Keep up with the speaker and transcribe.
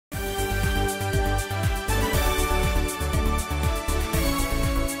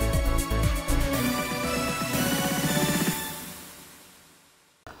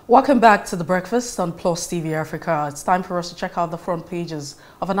Welcome back to The Breakfast on Plus TV Africa. It's time for us to check out the front pages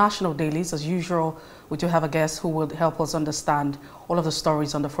of our national dailies. As usual, we do have a guest who will help us understand all of the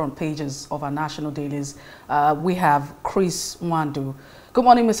stories on the front pages of our national dailies. We have Chris Nwandu. Good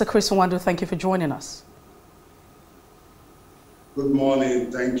morning, Mr. Chris Nwandu. Thank you for joining us. Good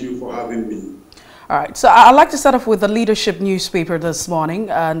morning. Thank you for having me. All right, so I'd like to start off with the Leadership newspaper this morning,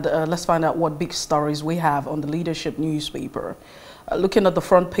 and let's find out what big stories we have on the Leadership newspaper. Looking at the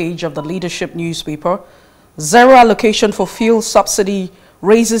front page of the Leadership newspaper, zero allocation for fuel subsidy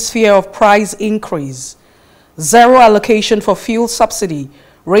raises fear of price increase. Zero allocation for fuel subsidy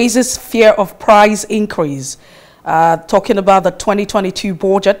raises fear of price increase. Talking about the 2022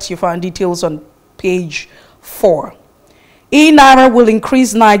 budget, you find details on page 4. e-Naira will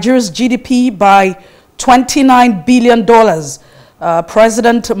increase Nigeria's GDP by $29 billion.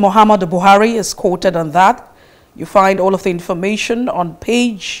 President Muhammadu Buhari is quoted on that. You find all of the information on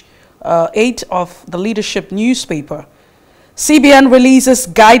page 8 of the Leadership newspaper. CBN releases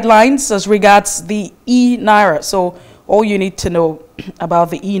guidelines as regards the e-Naira. So all you need to know about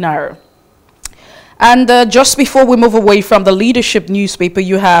the e-Naira. And just before we move away from the Leadership newspaper,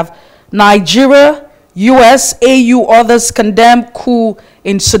 you have Nigeria, US, AU, others condemn coup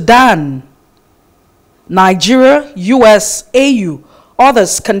in Sudan. Nigeria, US, AU,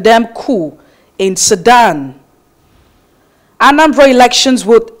 others condemn coup in Sudan. Anambra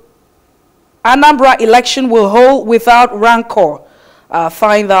election will hold without rancor.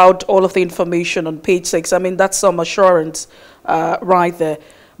 Find out all of the information on page 6. I mean, that's some assurance right there.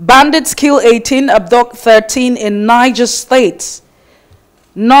 Bandits kill 18, abduct 13 in Niger State.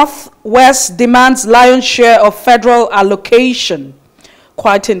 Northwest demands lion's share of federal allocation.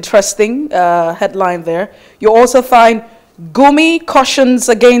 Quite interesting headline there. You also find Gumi cautions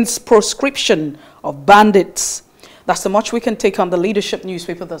against proscription of bandits. That's so much we can take on the Leadership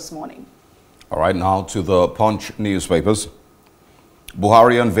newspaper this morning. All right, now to the Punch newspapers.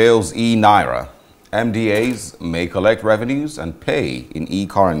 Buhari unveils e-Naira. MDAs may collect revenues and pay in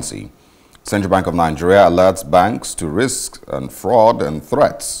e-currency. Central Bank of Nigeria alerts banks to risks and fraud and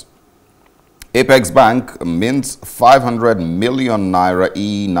threats. Apex Bank mints 500 million naira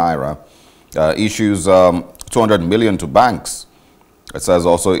e-Naira, issues 200 million to banks. It says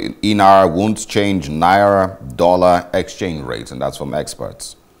also e-Naira won't change naira-dollar exchange rates, and that's from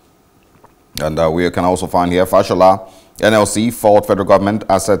experts. And we can also find here, Fashola, NLC fault federal government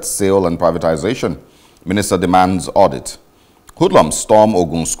asset sale and privatization. Minister demands audit. Hoodlums storm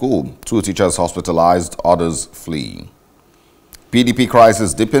Ogun school. 2 teachers hospitalized, others flee. PDP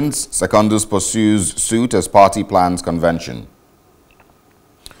crisis deepens. Secondus pursues suit as party plans convention.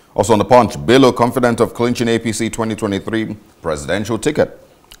 Also on the Punch, Bello confident of clinching APC 2023 presidential ticket,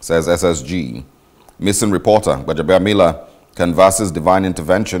 says SSG. Missing reporter, Gbajabiamila Miller, canvasses divine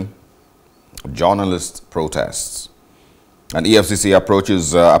intervention. Journalist protests. And EFCC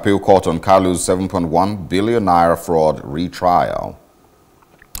approaches appeal court on Kalu's 7.1 billion naira fraud retrial.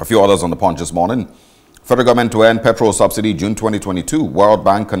 A few others on the Punch this morning. Federal government to end petrol subsidy June 2022. World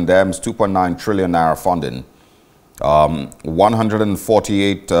Bank condemns 2.9 trillion naira funding.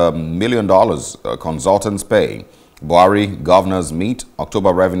 $148 million consultants pay. Buhari governors meet.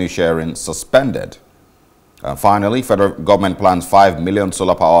 October revenue sharing suspended. Finally, federal government plans 5 million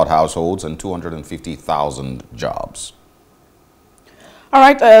solar-powered households and 250,000 jobs. All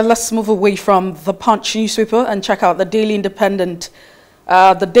right, let's move away from the Punch newspaper and check out the Daily Independent.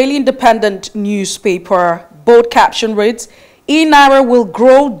 The Daily Independent newspaper, bold caption reads, e-Naira will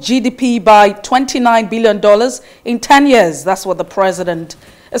grow GDP by $29 billion in 10 years. That's what the president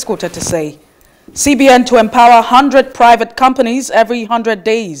is quoted to say. CBN to empower 100 private companies every 100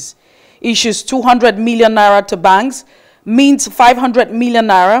 days. Issues 200 million naira to banks, means 500 million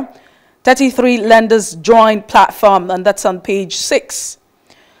naira. 33 lenders join platform, and that's on page 6.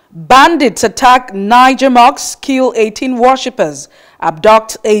 Bandits attack Niger mosques, kill 18 worshippers,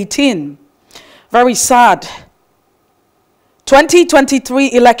 abduct 18. Very sad.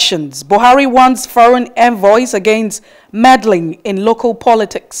 2023 elections. Buhari wants foreign envoys against meddling in local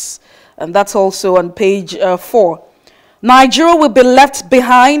politics. And that's also on page 4. Nigeria will be left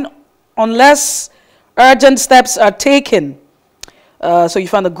behind unless urgent steps are taken. So you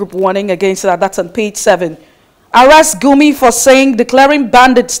find a group warning against that. That's on page 7. Arrest Gumi for saying declaring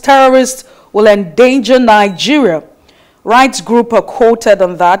bandits terrorists will endanger Nigeria. Rights group are quoted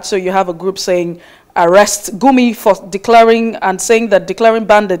on that. So you have a group saying arrest Gumi for declaring and saying that declaring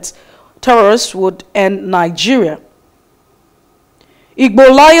bandits terrorists would end Nigeria. Igbo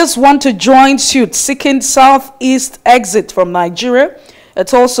lawyers want to join suit seeking southeast exit from Nigeria.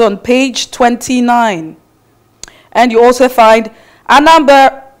 It's also on page 29. And you also find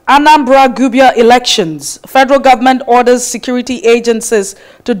Anambra Anambra Gubia elections. Federal government orders security agencies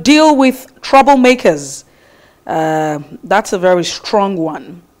to deal with troublemakers. That's a very strong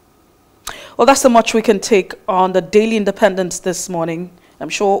one. Well, that's so much we can take on the Daily Independence this morning. I'm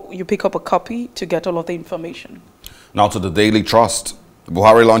sure you pick up a copy to get all of the information. Now to the Daily Trust.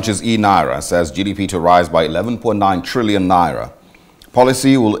 Buhari launches e-Naira, says GDP to rise by 11.9 trillion naira.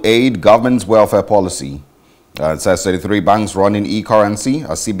 Policy will aid government's welfare policy. It says 33 banks running e-currency. A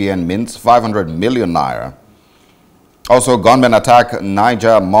CBN mints 500 million naira. Also, gunmen attack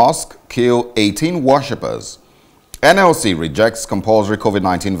Niger mosque, kill 18 worshippers. NLC rejects compulsory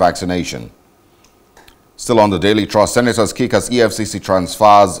COVID-19 vaccination. Still on the Daily Trust, senators kick as EFCC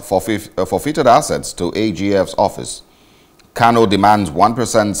transfers forfeited assets to AGF's office. Kano demands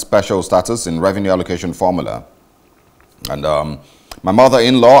 1% special status in revenue allocation formula. And my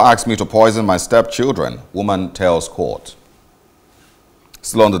mother-in-law asked me to poison my stepchildren, woman tells court.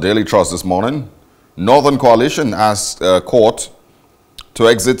 Still on the Daily Trust this morning, Northern Coalition asked court to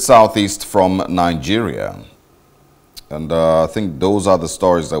exit Southeast from Nigeria. And I think those are the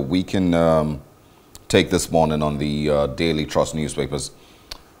stories that we can take this morning on the Daily Trust newspapers.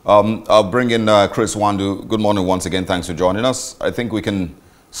 I'll bring in Chris Nwandu. Good morning once again. Thanks for joining us. I think we can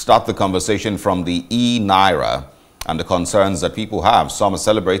start the conversation from the e-Naira and the concerns that people have. Some are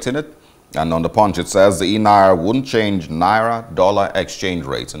celebrating it. And on the Punch, it says the e-Naira wouldn't change Naira-dollar exchange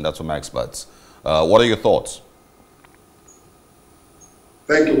rates. And that's from experts. What are your thoughts?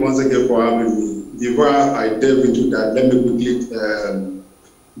 Thank you once again for having me. Before I delve into that, let me quickly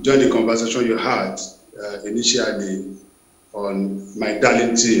join the conversation you had initially on my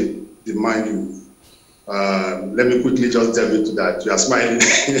darling team, the Man U. Let me quickly just delve into that. You are smiling.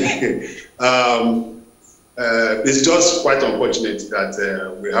 It's just quite unfortunate that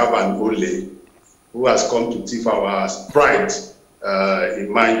we have an Ole who has come to thief our pride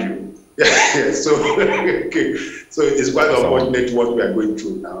in Man U. So it's quite unfortunate what we are going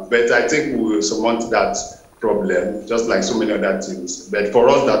through now. But I think we will surmount that problem, just like so many other teams. But for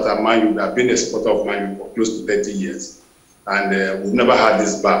us that are Man U, we have been a supporter of Man U for close to 30 years. And we've never had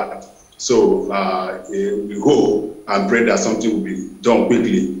this bad. So we hope and pray that something will be done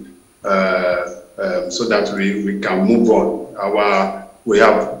quickly so that we can move on. We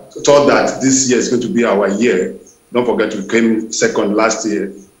have thought that this year is going to be our year. Don't forget we came second last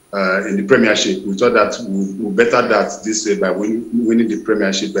year in the Premiership. We thought that we better that this year by winning the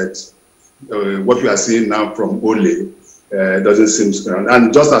Premiership. But what we are seeing now from Ole doesn't seem strong.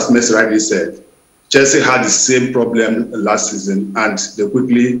 And just as Messi rightly said, Chelsea had the same problem last season, and they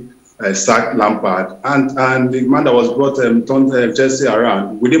quickly sacked Lampard. And the man that was brought turned Chelsea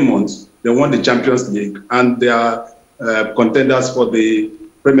around within months. They won the Champions League, and they are contenders for the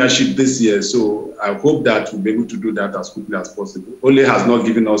Premiership this year. So I hope that we'll be able to do that as quickly as possible. Ole has not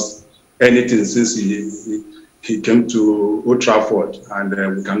given us anything since he came to Old Trafford,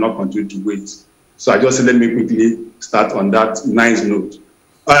 and we cannot continue to wait. So I just let me quickly start on that nice note.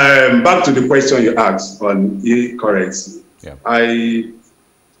 Back to the question you asked on e-currency. Yeah. I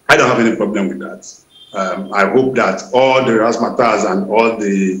don't have any problem with that. I hope that all the razzmatazz and all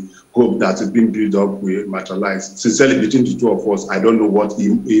the hope that is being built up will materialize. Sincerely, between the two of us, I don't know what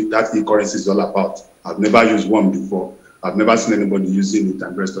that e-currency is all about. I've never used one before. I've never seen anybody using it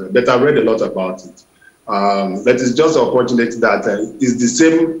and rest of it. But I've read a lot about it. But it's just unfortunate that it's the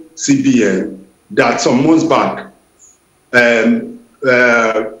same CBN that some months back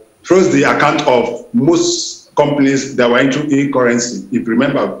froze the account of most companies that were into e-currency. If you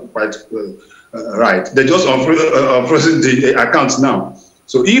remember quite right, they just frozen the accounts now.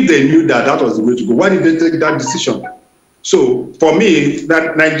 So if they knew that that was the way to go, why did they take that decision? So for me,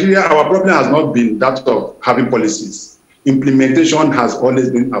 that Nigeria, our problem has not been that of having policies. Implementation has always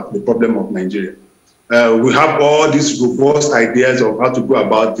been the problem of Nigeria. We have all these robust ideas of how to go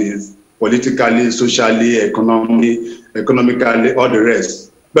about this politically, socially, economically, all the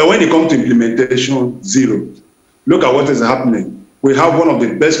rest. But when it comes to implementation, zero. Look at what is happening. We have one of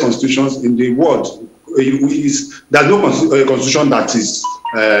the best constitutions in the world. There's no constitution that is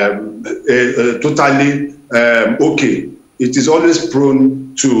totally okay. It is always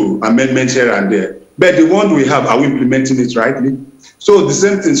prone to amendments here and there. But the one we have, are we implementing it rightly? So the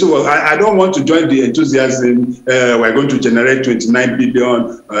same thing. So I don't want to join the enthusiasm. We're going to generate 29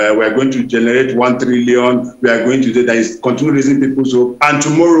 billion. We're going to generate 1 trillion. We are going to do that. Is continue raising people's hope. And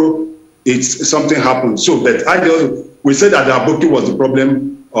tomorrow, it's something happens. So, but we said that the Aboki was the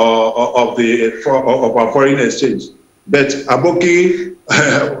problem of our foreign exchange. But Aboki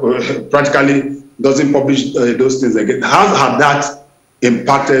practically doesn't publish those things again. How have that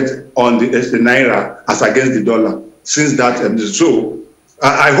impacted on the Naira as against the dollar since that? So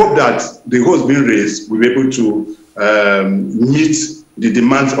I hope that the host being raised will be able to meet the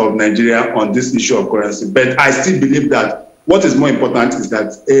demands of Nigeria on this issue of currency. But I still believe that what is more important is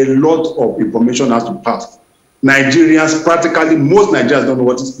that a lot of information has to pass. Nigerians, practically most Nigerians don't know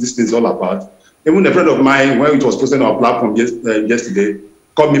what this thing is all about. Even a friend of mine, when it was posted on our platform yesterday,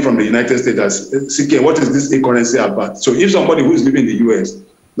 called me from the United States as, CK, what is this e-currency about? So if somebody who is living in the US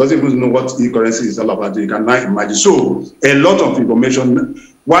doesn't even know what e-currency is all about, you can now imagine. So a lot of information.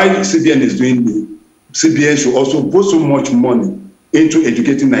 Why CBN is doing the CBN should also put so much money into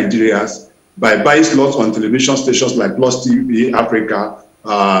educating Nigerians by buying slots on television stations like Plus TV, Africa,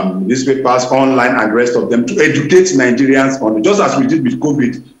 newspapers, online, and the rest of them to educate Nigerians on it, just as we did with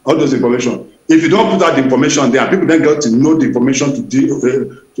COVID, all those information. If you don't put out the information there, people then get to know the information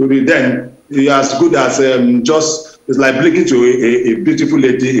to be then as good as it's like blinking to a beautiful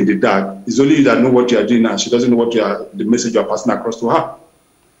lady in the dark. It's only you that know what you are doing, and she doesn't know what the message you are passing across to her.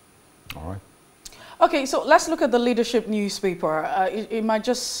 All right. Okay, so let's look at the leadership newspaper. It might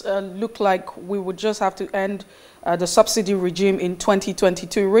just look like we would just have to end the subsidy regime in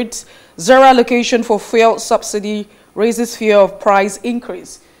 2022. Reads, zero allocation for fuel subsidy raises fear of price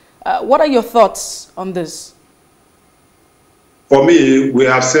increase. What are your thoughts on this? For me, we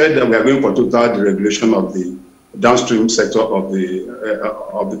have said that we are going for total deregulation of the downstream sector of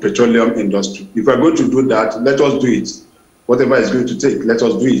the petroleum industry. If we are going to do that, let us do it. Whatever it's going to take, let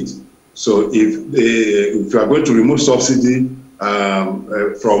us do it. So if you are going to remove subsidy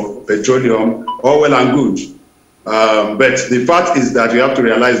from petroleum, all well and good. But the fact is that you have to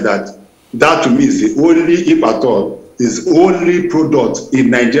realize that that to me is the only, if at all, is only product in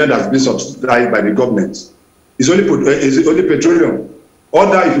Nigeria that's been subsidized by the government. It's only petroleum.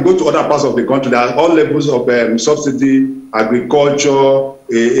 If you go to other parts of the country, there are all levels of subsidy, agriculture,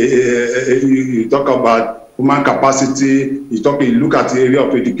 you talk about human capacity, you look at the area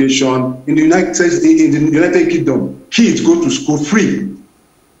of education. In the United Kingdom, kids go to school free.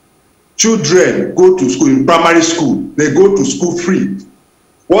 Children go to school in primary school. They go to school free.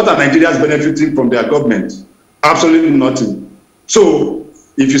 What are Nigerians benefiting from their government? Absolutely nothing. So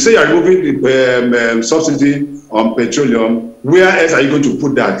if you say you're removing the subsidy on petroleum, where else are you going to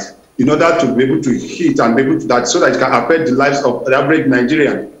put that in order to be able to hit and be able to that so that it can affect the lives of the average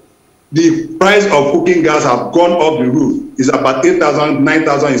Nigerian? The price of cooking gas have gone up the roof. It's about 8,000,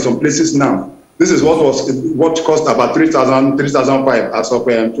 9,000 in some places now. This is what cost about 3,000, 3,005 as of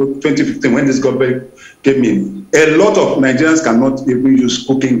 2015 when this government came in. A lot of Nigerians cannot even use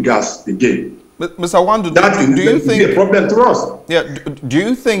cooking gas again. Mr. Nwandu, do you think a problem to us? Yeah, do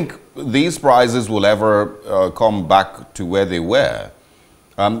you think these prices will ever come back to where they were?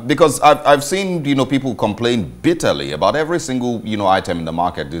 Because I've seen people complain bitterly about every single item in the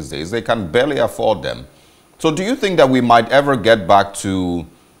market these days. They can barely afford them. So do you think that we might ever get back to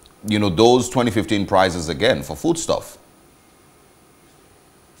those 2015 prices again for foodstuff?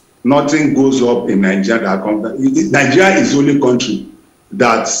 Nothing goes up in Nigeria. Nigeria is the only country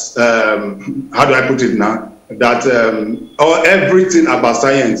that, how do I put it now, that everything about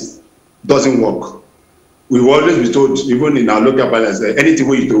science doesn't work. We've always been told, even in our local balance, anything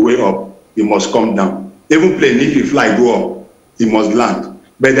where you throw way up, it must come down. Even plane, if you fly, go up, it must land.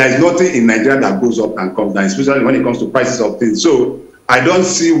 But there is nothing in Nigeria that goes up and comes down, especially when it comes to prices of things. So I don't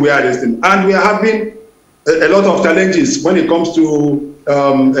see where this thing, and we are having a lot of challenges when it comes to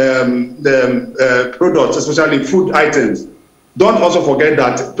the products, especially food items. Don't also forget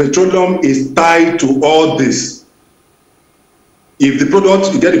that petroleum is tied to all this. If the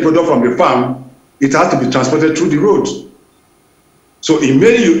product, you get the product from the farm, it has to be transported through the road. So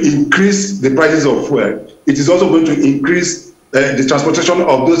immediately you increase the prices of fuel, it is also going to increase the transportation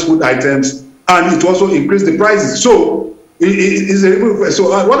of those food items, and it also increase the prices. So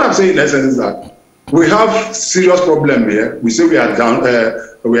what I'm saying in essence is that we have serious problem here. We say we are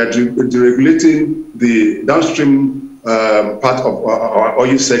deregulating the downstream part of our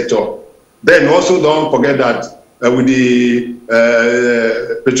oil sector. Then also don't forget that with the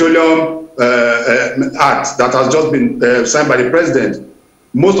Petroleum Act that has just been signed by the President,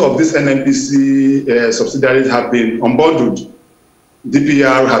 most of these NNPC subsidiaries have been unbundled.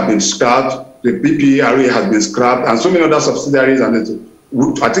 DPR have been scrapped, the PPRA has been scrapped, and so many other subsidiaries. And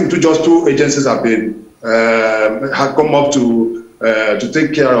I think just two agencies have been have come up to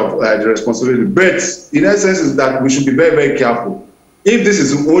take care of the responsibility. But in essence, is that we should be very, very careful. If this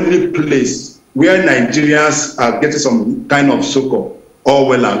is the only place where Nigerians are getting some kind of succor, all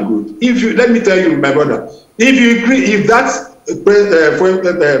well and good. Let me tell you, my brother, if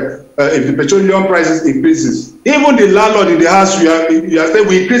the petroleum prices increases, even the landlord in the house you are saying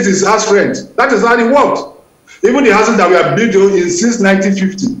will increase his house rent. That is how it works. Even the houses that we have built in since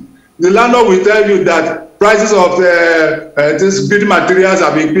 1950, the landlord will tell you that prices of these building materials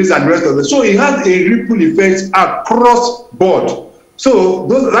have increased and the rest of it. So it has a ripple effect across board. So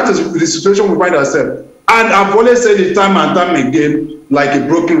that is the situation we find ourselves. And I've always said it time and time again, like a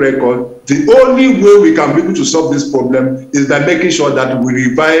broken record, the only way we can be able to solve this problem is by making sure that we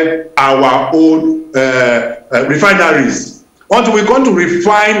revive our own refineries. Until we come to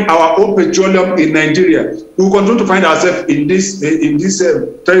refine our own petroleum in Nigeria, we will continue to find ourselves in this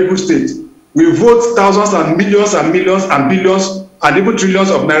terrible state. We vote thousands and millions and millions and billions and even trillions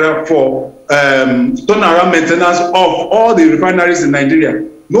of naira for turnaround maintenance of all the refineries in Nigeria.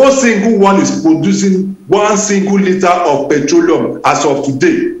 No single one is producing 1 single liter of petroleum as of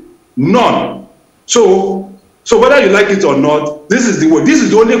today. None. So whether you like it or not, this is the way. This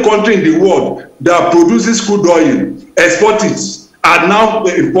is the only country in the world that produces crude oil, export it, and now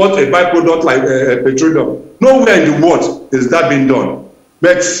import a byproduct like petroleum. Nowhere in the world is that being done.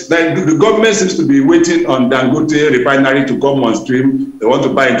 But the government seems to be waiting on Dangote refinery to come on stream. They want to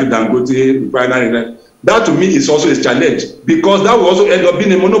buy into Dangote refinery. That to me is also a challenge, because that will also end up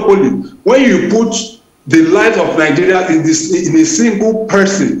being a monopoly. When you put the life of Nigeria in a single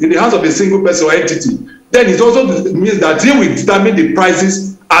person, in the hands of a single person or entity, then it also means that he will determine the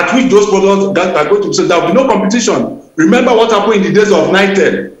prices at which those products that are going to. So there will be no competition. Remember what happened in the days of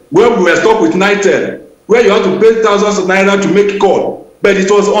Nitel, where we were stuck with Nitel, where you had to pay thousands of naira to make call. But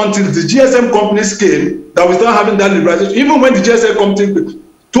it was until the GSM companies came that we started having that liberalization. Even when the GSM company,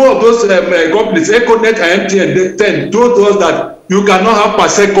 two of those companies, Econet and MTN, told us that you cannot have per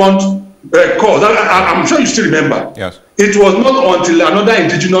second calls. I'm sure you still remember. Yes. It was not until another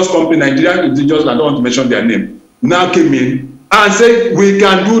indigenous company, Nigerian indigenous, I don't want to mention their name, now came in and said we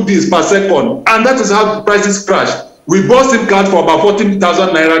can do this per second, and that is how the prices crashed. We bought SIM card for about 14,000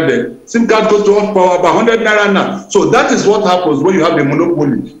 naira then. SIM card goes to about 100 naira now. So that is what happens when you have a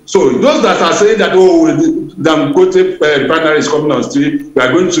monopoly. So those that are saying that, oh, the Dangote refinery is coming on stream, we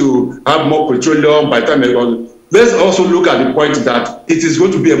are going to have more petroleum by the time. Let's also look at the point that it is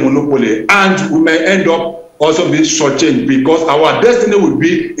going to be a monopoly, and we may end up also being shortchanged, because our destiny will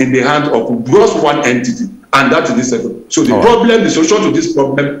be in the hands of just one entity, and that is this sector. So the problem, the solution to this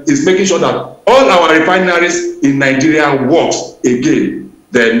problem is making sure that all our refineries in Nigeria works again.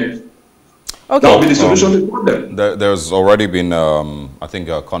 Then that will be the solution to the problem. There's already been, I think,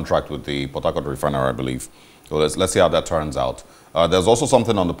 a contract with the Port Harcourt refinery, I believe. So let's see how that turns out. There's also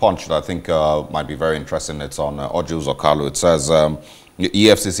something on the Punch that I think might be very interesting. It's on Ojus Okalu. It says the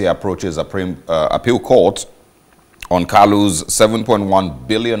EFCC approaches appeal court on Kalu's 7.1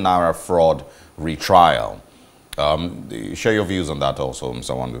 billion naira fraud retrial. Share your views on that also,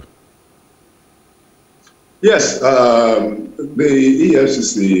 Mr. Nwandu. Yes, the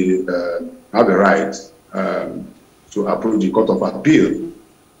EFCC have a right to approach the Court of Appeal.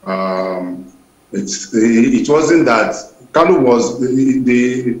 It wasn't that Kalu was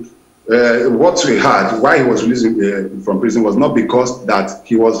what we had, why he was released from prison was not because that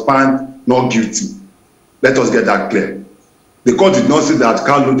he was found not guilty. Let us get that clear. The court did not say that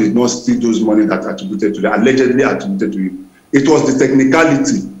Kalu did not steal those money that attributed to them, allegedly attributed to him. It was the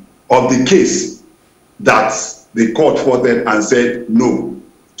technicality of the case that the court fought and said no.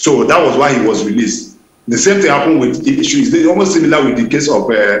 So that was why he was released. The same thing happened with issues. It's almost similar with the case of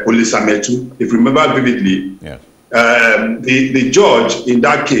Olisametu, if you remember vividly. Yeah. The judge in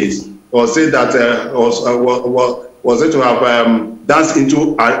that case was said that was said to have danced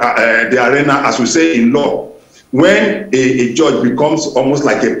into the arena, as we say in law. When a judge becomes almost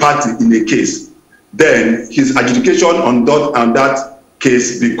like a party in a case, then his adjudication on that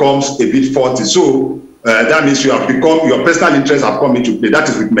case becomes a bit faulty. So that means you have become, your personal interests have come into play. That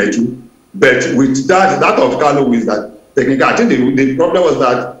is with Metu. But with that of Kalu is that technical. I think the problem was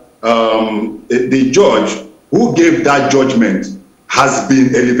that the judge who gave that judgment has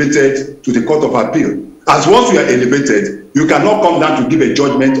been elevated to the Court of Appeal. As once you are elevated, you cannot come down to give a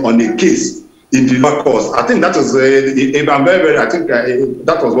judgment on a case in the law course. I think that was, if I'm very, I think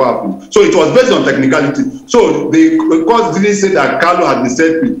that was what happened. So it was based on technicality. So the court didn't say that Kalu had been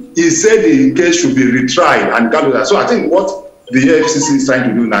set free. He said the case should be retried, and Kalu. So I think what the FCC is trying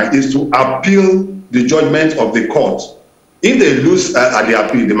to do now is to appeal the judgment of the court. If they lose at the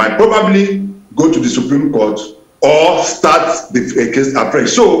appeal, they might probably go to the Supreme Court or start the case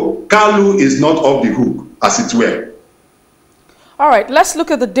afresh. So Kalu is not off the hook, as it were. All right, let's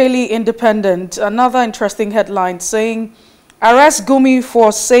look at the Daily Independent. Another interesting headline saying, arrest Gumi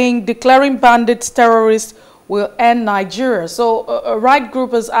for saying declaring bandits terrorists will end Nigeria. So a right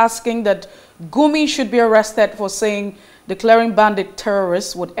group is asking that Gumi should be arrested for saying declaring bandit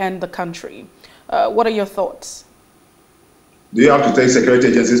terrorists would end the country. What are your thoughts? Do you have to take security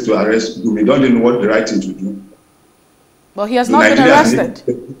agencies to arrest Gumi? Don't you know what the right thing to do? Well, he has not been arrested.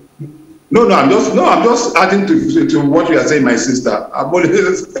 No, I'm just adding to what you are saying, my sister. I'm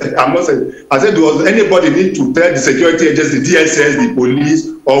not saying. I said, does anybody need to tell the security agency, the DSS, the police,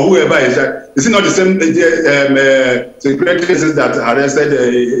 or whoever is that? Is it not the same security agencies that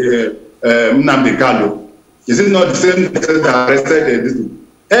arrested Nnamdi Kanu? Is it not the same that arrested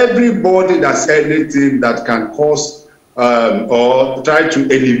everybody that said anything that can cause or try to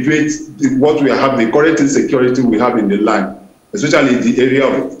elevate what we have, the current insecurity we have in the land, especially in the area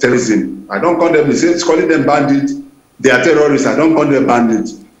of terrorism? I don't call them, it's calling them bandits. They are terrorists. I don't call them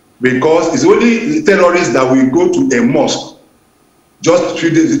bandits. Because it's only terrorists that will go to a mosque just 2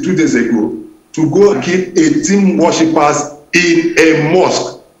 days ago to go and kill 18 worshippers in a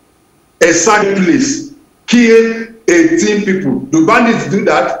mosque, a sacred place, kill 18 people. Do bandits do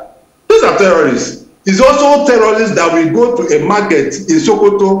that? Those are terrorists. It's also terrorists that will go to a market in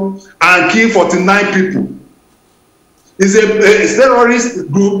Sokoto and kill 49 people. It's a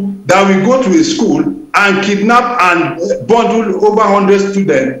terrorist group that will go to a school and kidnap and bundle over 100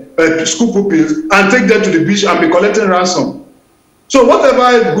 students, school pupils, and take them to the beach and be collecting ransom. So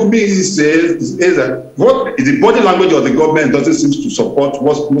whatever Gumi says is that what the body language of the government doesn't seem to support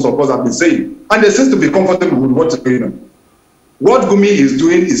what most of us have been saying, and they seem to be comfortable with what's going on. What Gumi is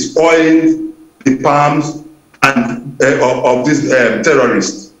doing is oiling the palms and of these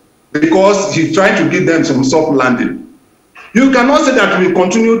terrorists, because he's trying to give them some soft landing. You cannot say that we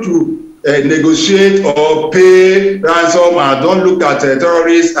continue to negotiate or pay ransom and don't look at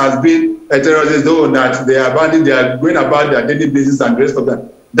terrorists as being terrorists, though that they are abandoned, they are going about their daily basis and the rest of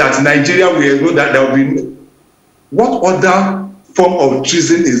that. That Nigeria will know that there will be. What other form of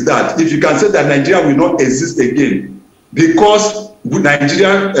treason is that? If you can say that Nigeria will not exist again because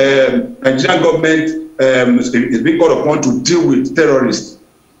Nigerian government is being called upon to deal with terrorists.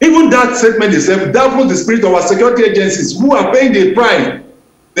 Even that statement itself, that was the spirit of our security agencies who are paying the price,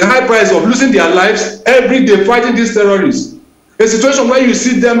 the high price of losing their lives every day fighting these terrorists. A situation where you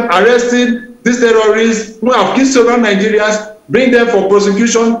see them arresting these terrorists who have killed several Nigerians, bring them for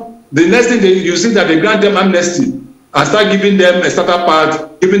prosecution. The next thing you see that they grant them amnesty and start giving them a starter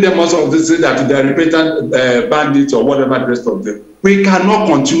part, giving them also this that they are repentant bandits or whatever the rest of them. We cannot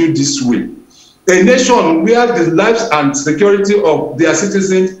continue this way. A nation where the lives and security of their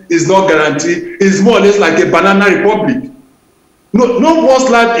citizens is not guaranteed is more or less like a banana republic. No one's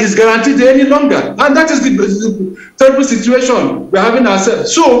life is guaranteed any longer, and that is the terrible situation we're having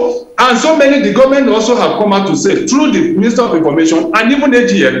ourselves. So, and so many, the government also have come out to say through the Minister of Information and even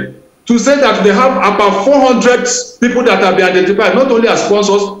AGM to say that they have about 400 people that have been identified not only as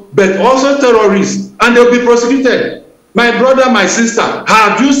sponsors but also terrorists, and they'll be prosecuted. My brother, my sister,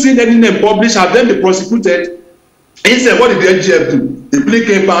 have you seen any name published? Have them been prosecuted? Instead, what did the AGM do? The plea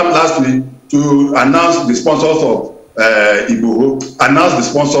came out last week to announce the sponsors of Igboho, announce the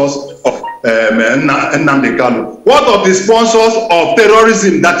sponsors of Nnamdi Kanu. What of the sponsors of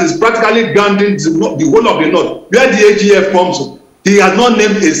terrorism that is practically grounding the whole of the North, where the AGF comes? He has not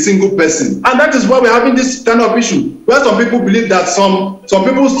named a single person, and that is why we're having this kind of issue, where some people believe that some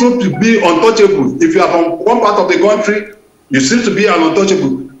people seem to be untouchable. If you are from one part of the country, you seem to be an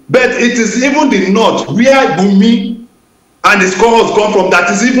untouchable. But it is even the North, where Gumi and his cohorts come from, that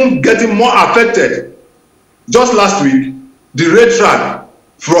is even getting more affected. Just last week, the rail track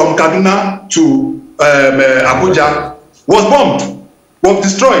from Kaduna to Abuja was bombed, was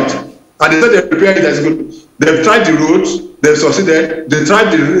destroyed, and they said they repaired it as good. They've tried the roads, they've succeeded. They tried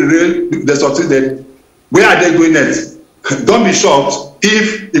the rail, they succeeded. Where are they going next? Don't be shocked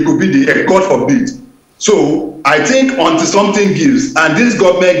if it could be the end, God forbid. So I think until something gives, and this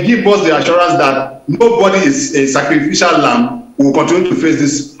government give us the assurance that nobody is a sacrificial lamb, we will continue to face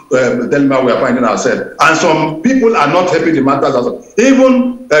this dilemma we are finding ourselves. And some people are not helping the matters as well.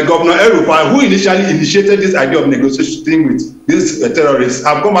 Even Governor El-Rufai, who initially initiated this idea of negotiating with these terrorists,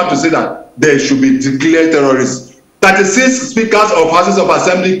 have come out to say that they should be declared terrorists. 36 speakers of houses of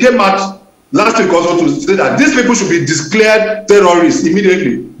assembly came out last week also to say that these people should be declared terrorists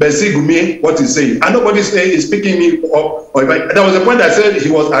immediately. But see Gumi, what he's saying, and nobody is speaking me up. There was a point that said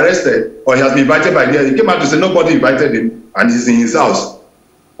he was arrested or he has been invited by the. He came out to say nobody invited him and he's in his house.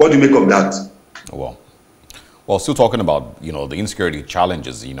 What do you make of that? Well, still talking about, the insecurity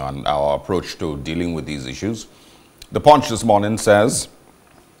challenges, and our approach to dealing with these issues. The Punch this morning says,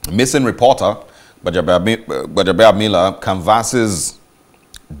 missing reporter Bajaber Miller canvasses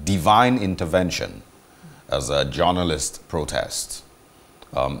divine intervention as a journalist protest.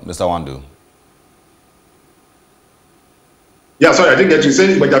 Mr. Nwandu. Yeah, sorry, I didn't get you.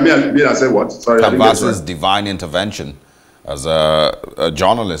 Say, but I said what? Sorry, Canvasses divine intervention as a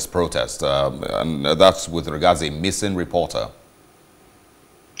journalist protest, and that's with regards to a missing reporter.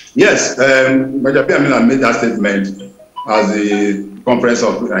 Yes, Benjamin made that statement as the conference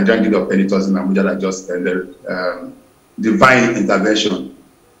of Nigerian Guild of Editors in Abuja that just ended. Divine intervention.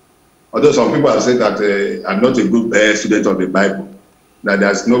 Although some people have said that I'm not a good student of the Bible, that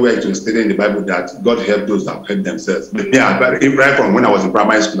there's nowhere to state in the Bible that God helped those that help themselves. But yeah, right from when I was in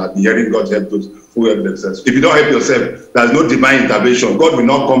primary school, I've been hearing God help those who help themselves. If you don't help yourself, there's no divine intervention. God will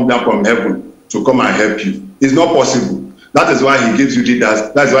not come down from heaven to come and help you. It's not possible. That is why he gives you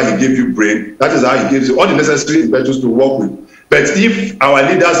leaders. That is why he gives you brain. That is how he gives you all the necessary virtues to work with. But if our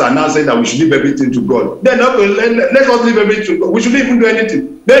leaders are now saying that we should leave everything to God, then let us leave everything to God. We shouldn't even do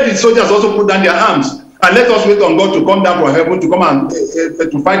anything. Let the soldiers also put down their arms and let us wait on God to come down from heaven to come and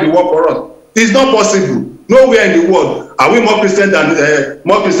to fight the war for us. It's not possible. Nowhere in the world are we more Christian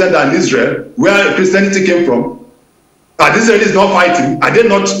than Israel, where Christianity came from. Are the Israelis not fighting? Are they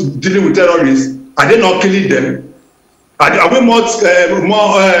not dealing with terrorists? Are they not killing them? Are we more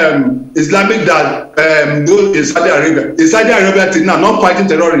Islamic than those in Saudi Arabia? In Saudi Arabia, now not fighting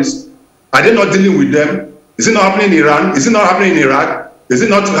terrorists. Are they not dealing with them? Is it not happening in Iran? Is it not happening in Iraq? Is it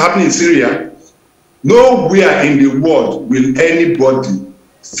not happening in Syria? Nowhere in the world will anybody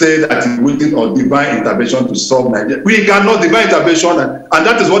say that he's waiting on divine intervention to solve Nigeria. We cannot divine intervention, and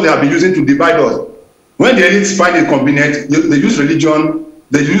that is what they have been using to divide us. When the elites find it convenient, they use religion,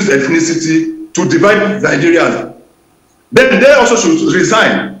 they use ethnicity to divide Nigerians. Then they also should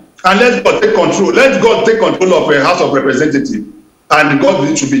resign and let God take control. Let God take control of a House of Representatives, and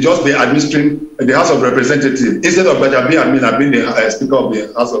God should be just be administering the House of Representatives instead of Benjamin being the Speaker of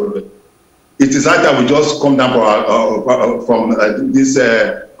the House of Representatives. It is like that we just come down from this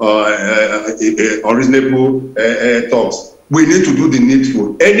unreasonable talks. We need to do the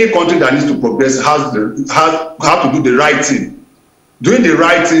needful. Any country that needs to progress has to do the right thing. Doing the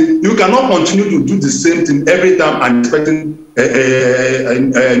right thing, you cannot continue to do the same thing every time and expecting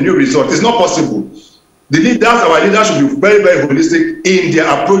a new result. It's not possible. The leaders, our leaders, should be very, very holistic in their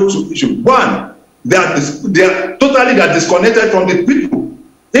approach to issue. One, they are totally disconnected from the people.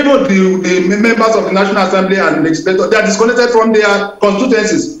 Even the members of the National Assembly and legislators, they are disconnected from their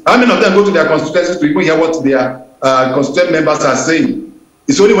constituencies. How many of them go to their constituencies to even hear what their constituent members are saying?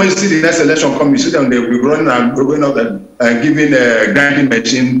 It's only when you see the next election come, you see them, they'll be running and going up and giving a grinding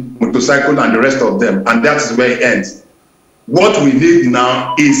machine, motorcycle, and the rest of them. And that's where it ends. What we need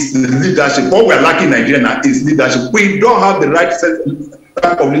now is leadership. What we're lacking in Nigeria now is leadership. We don't have the right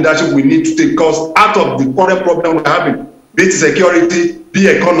type of leadership we need to take us out of the current problem we're having. Be it security, be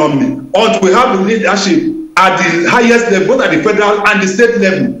economy. Until we have the leadership at the highest level, both at the federal and the state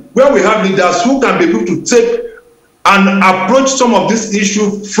level, where we have leaders who can be able to take and approach some of this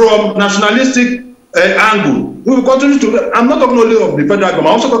issue from nationalistic angle. We will continue to. I'm not talking only of the federal government. I'm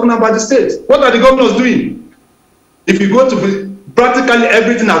also talking about the states. What are the governors doing? If you go to practically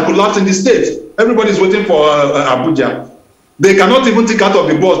everything has collapsed in the states. Everybody is waiting for Abuja. They cannot even think out of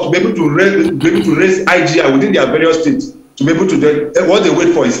the box to be able to raise IGI within their various states. To be able to do what they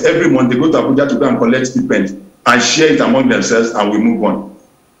wait for is every month they go to Abuja to go and collect stipends and share it among themselves, and we move on.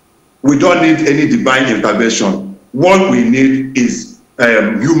 We don't need any divine intervention. What we need is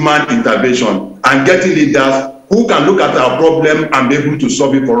human intervention and getting leaders who can look at our problem and be able to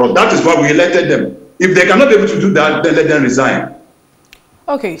solve it for us. That is why we elected them. If they cannot be able to do that, then let them resign.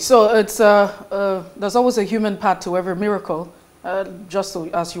 Okay, so it's there's always a human part to every miracle. Just so,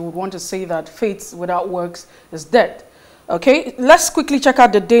 as you would want to say that faith without works is dead. Okay, let's quickly check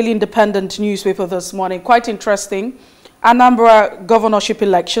out the Daily Independent newspaper this morning. Quite interesting. Anambra governorship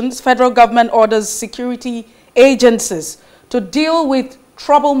elections. Federal government orders security agencies to deal with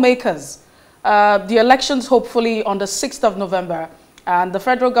troublemakers. The elections hopefully on the 6th of November, and the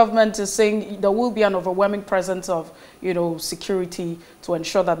federal government is saying there will be an overwhelming presence of, security to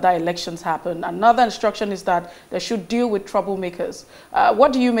ensure that elections happen. Another instruction is that they should deal with troublemakers.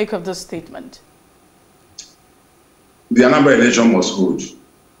 What do you make of this statement? The Anambra election must hold,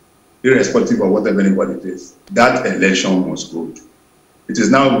 irrespective of whatever anybody does. That election must hold. It is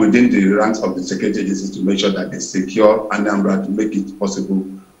now within the ranks of the security agencies to make sure that they secure Anambra, to make it possible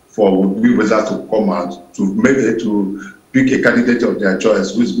for voters to come out to pick a candidate of their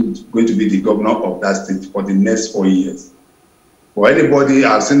choice who is going to be the governor of that state for the next 4 years. For anybody,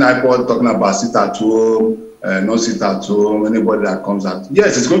 I've seen iPod talking about sit at home, no sit at home, anybody that comes out.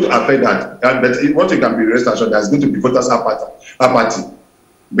 Yes, it's going to affect that. But what you can be rest assured, there's going to be voters apathy.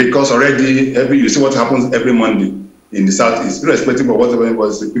 Because already, you see what happens every Monday in the Southeast, irrespective of whatever it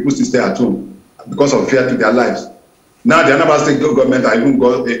was, people still stay at home because of fear to their lives. Now the Anambra State government are even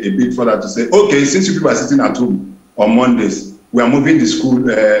got a bit further to say, okay, since you people are sitting at home on Mondays, we are moving the school,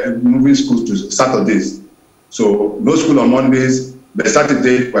 moving schools to Saturdays. So no school on Mondays. The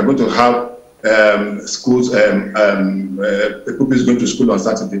Saturday we're going to have schools. People is going to school on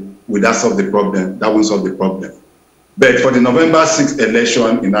Saturday. Will that solve the problem? That won't solve the problem. But for the November 6th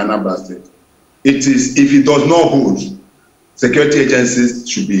election in Anambra State, it is, if it does not hold, security agencies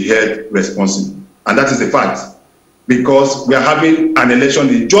should be held responsible, and that is a fact. Because we are having an election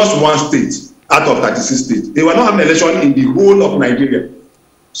in just one state out of 36 states. They were not having an election in the whole of Nigeria.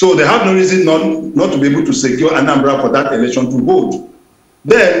 So they have no reason not to be able to secure Anambra for that election to hold.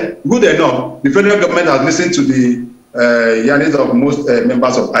 Then, good enough, the federal government has listened to the yearnings of most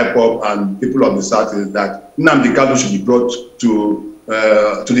members of IPOB and people of the South, is that Nnamdi Kanu should be brought to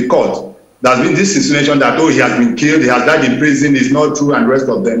the court. There's been this insinuation that, oh, he has been killed, he has died in prison, it's not true, and the rest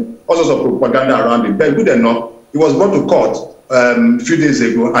of them. All sorts of propaganda around him. But good enough, he was brought to court a few days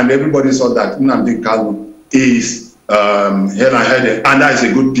ago, and everybody saw that Nnamdi Kanu is held and headed, and that is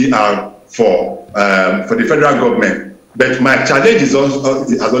a good PR for the federal government. But my challenge is also,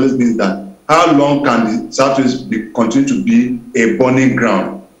 has always been that how long can the Southeast continue to be a burning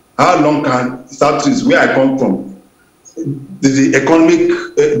ground? How long can Southeast, where I come from, the economy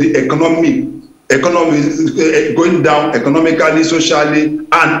going down economically, socially,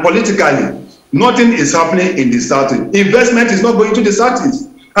 and politically? Nothing is happening in the Southeast. Investment is not going to the Southeast.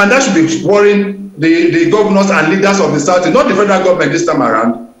 And that should be worrying the governors and leaders of the Southeast, not the federal government this time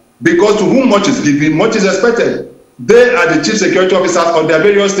around, because to whom much is given, much is expected. They are the chief security officers of their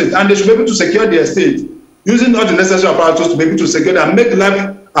various states, and they should be able to secure their state, using all the necessary apparatus to be able to secure and make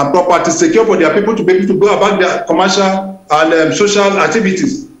life and property secure for their people to be able to go about their commercial and social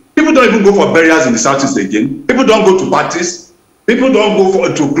activities. People don't even go for burials in the Southeast again. People don't go to parties. People don't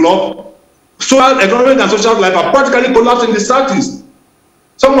go to clubs. Social, economic and social life are practically collapsed in the Southeast.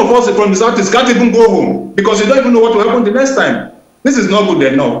 Some of us from the Southeast can't even go home because you don't even know what will happen the next time. This is not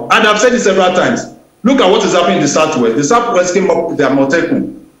good enough. And I've said it several times. Look at what is happening in the Southwest. The Southwest came up with their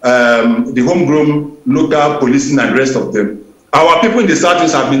Motekun, the homegrown local policing and the rest of them. Our people in the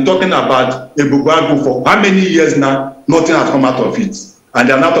Southwest have been talking about Ebokpo for how many years now? Nothing has come out of it. And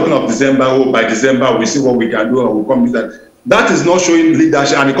they are now talking of December. Oh, by December, we see what we can do and we'll come with that. That is not showing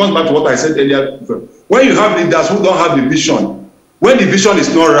leadership. And it comes back to what I said earlier. When you have leaders who don't have the vision, when the vision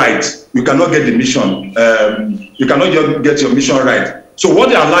is not right, you cannot get the mission. You cannot get your mission right. So what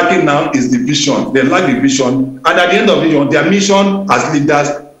they are lacking now is the vision. They lack the vision. And at the end of the day, their mission as leaders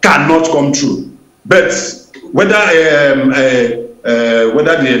cannot come true. But whether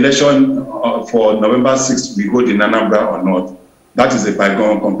the election for November 6th we hold in Anambra or not, that is a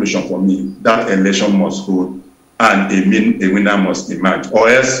bygone conclusion for me. That election must hold, and a winner must emerge, or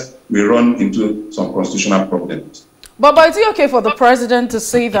else we run into some constitutional problems. But is it okay for the president to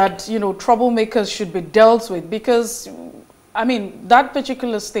say that, you know, troublemakers should be dealt with? Because, I mean, that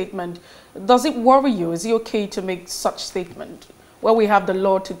particular statement, does it worry you? Is it okay to make such statement where we have the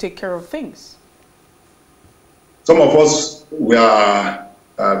law to take care of things? Some of us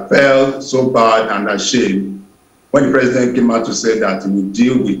felt so bad and ashamed when the president came out to say that he would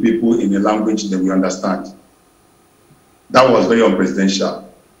deal with people in a language that we understand. That was very unpresidential.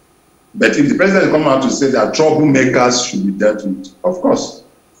 But if the president come out to say that troublemakers should be dealt with, of course,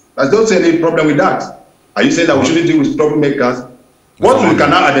 I don't see any problem with that. Are you saying that we shouldn't deal with troublemakers? What we can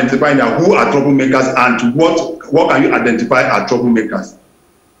now identify now, who are troublemakers, and what can you identify as troublemakers?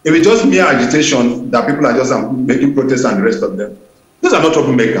 If it's just mere agitation that people are just making protests and the rest of them, those are not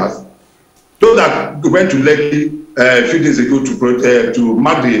troublemakers. Those that went to Lekki a few days ago to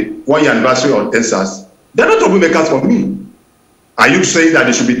mark the 1 year anniversary of ESAS, they're not troublemakers for me. Are you saying that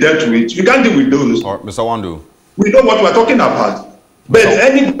they should be dealt with? You can't deal with those. Or, Mr. Nwandu. We know what we're talking about. But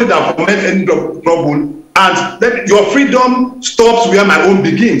anybody that commits any trouble, and then your freedom stops where my own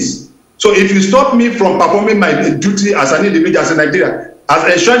begins. So if you stop me from performing my duty as an individual, as a Nigeria, as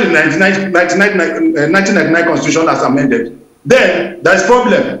enshrined in the 1999 Constitution as amended, then there's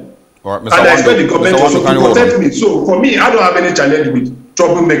problem. Right, and I expect the government also to protect me. So for me, I don't have any challenge with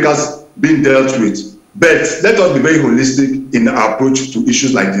troublemakers being dealt with. But let us be very holistic in our approach to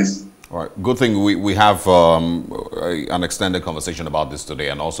issues like this. All right. Good thing we have an extended conversation about this today,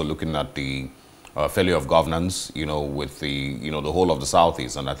 and also looking at the failure of governance, you know, with the whole of the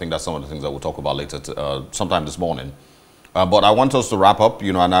Southeast. And I think that's some of the things that we'll talk about later, sometime this morning. But I want us to wrap up,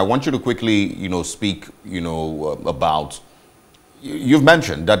 you know, and I want you to quickly, you know, speak, you know, about. You've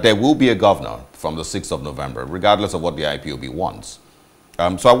mentioned that there will be a governor from the 6th of November, regardless of what the IPOB wants.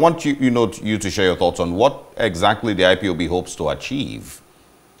 So I want you to share your thoughts on what exactly the IPOB hopes to achieve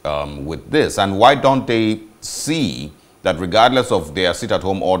with this, and why don't they see that regardless of their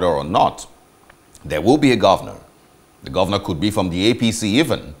sit-at-home order or not, there will be a governor. The governor could be from the APC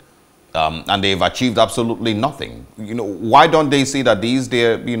even, and they've achieved absolutely nothing. You know, why don't they see that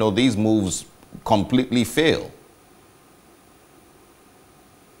these moves completely fail?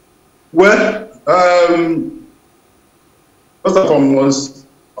 Well, first and foremost,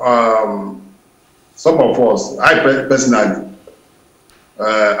 some of us, I personally,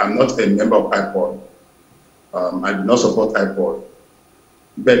 I'm not a member of IPOD. I do not support IPOD.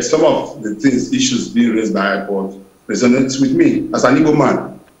 But some of the issues being raised by IPOD resonates with me as an Igbo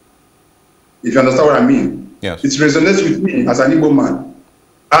man. If you understand what I mean. Yes. It resonates with me as an Igbo man.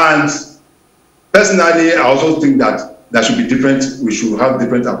 And personally, I also think that there should be we should have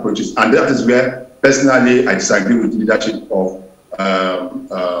different approaches. And that is where, personally, I disagree with the leadership of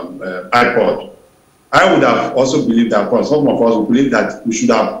IPOD. I would have also believed that, some of us would believe that we should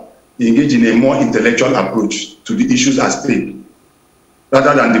have engaged in a more intellectual approach to the issues at stake,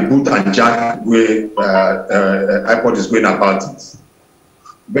 rather than the boot and jack way IPOD is going about it.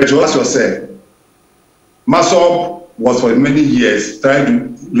 But to ask yourself, Masob was for many years trying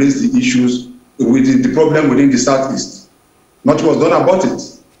to raise the issues with the problem within the Southeast. Nothing was done about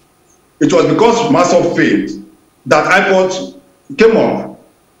it. It was because Masob failed that IPOD came up.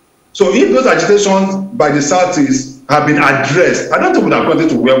 So if those agitations by the Southeast have been addressed, I don't think we would have gotten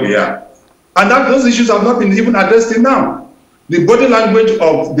to where we are. And those issues have not been even addressed till now. The body language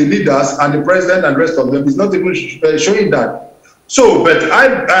of the leaders and the president and the rest of them is not even showing that. So, but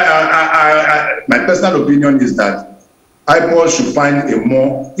my personal opinion is that IPOD should find a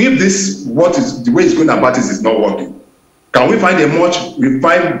more, if the way it's going about it is not working, can we find a much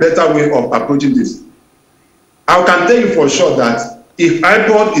refined, better way of approaching this? I can tell you for sure that if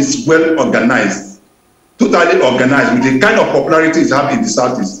IPOD is well organized, totally organized, with the kind of popularity it has in the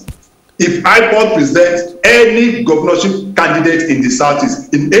Southeast, if IPOD presents any governorship candidate in the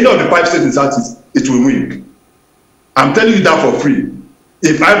Southeast, in any of the 5 states in the Southeast, it will win. I'm telling you that for free.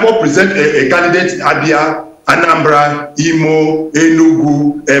 If IPOD presents a candidate in Abia, Anambra, Imo,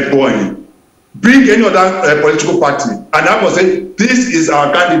 Enugu, Ebonyi, bring any other political party, and I will say, this is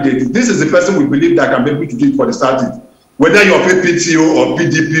our candidate, this is the person we believe that can be able to do it for the Southeast. Whether you're PTO or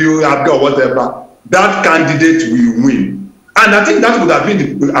PDP or whatever, that candidate will win. And I think that would have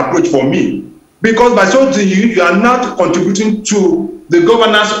been the approach for me. Because by so doing, you are not contributing to the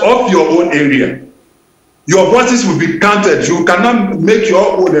governance of your own area. Your voices will be counted. You cannot make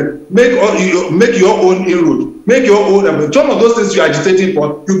your own, make your own inroad, make your own. Some of those things you are agitating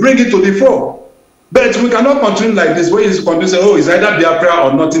for, you bring it to the fore. But we cannot continue like this, where you continue to say, oh, it's either Biafra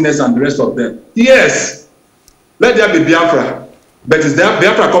or nothingness and the rest of them. Yes, let there be Biafra. But is there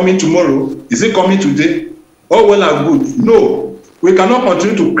Biafra coming tomorrow? Is it coming today? Oh, well and good. No. We cannot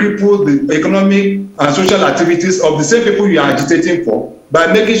continue to cripple the economic and social activities of the same people you are agitating for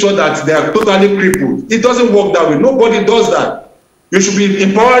by making sure that they are totally crippled. It doesn't work that way. Nobody does that. You should be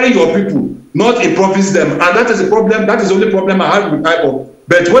empowering your people, not improvise them. And that is a problem. That is the only problem I have with IPOD.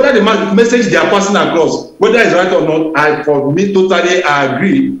 But whether the message they are passing across, whether it's right or not, for me, totally I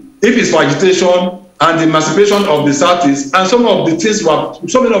agree. If it's for agitation and the emancipation of the Southeast, and some of the things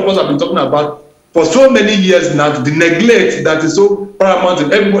so many of us have been talking about for so many years now, the neglect that is so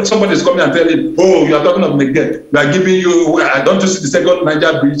paramount, and somebody is coming and telling, oh, you are talking of neglect. We are giving you, don't you see the second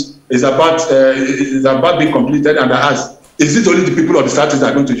Niger bridge is about being completed, and I ask, is it only the people of the Southeast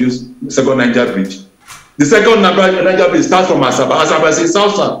that are going to use the second Niger bridge? The second Niger bridge starts from Asaba. Asaba is in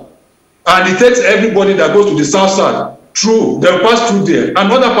South South. And it takes everybody that goes to the South South through, they'll pass through there,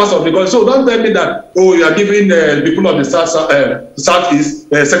 and other parts of the country. So don't tell me that, oh, you are giving the people of the Southeast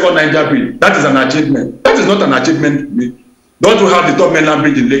second Niger bridge. That is an achievement. That is not an achievement to me. Don't we have the third mainland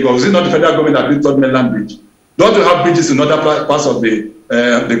bridge in Lagos? Is it not the federal government that built the third mainland bridge? Don't we have bridges in other parts of the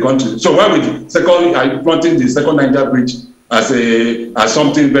country? So why would you fronting the second Niger bridge as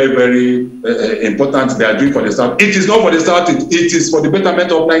something very, very important they are doing for the South? It is not for the South, it is for the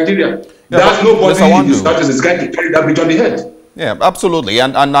betterment of Nigeria. Yeah, there's nobody in the South is going to carry that bridge on the head. Yeah, absolutely.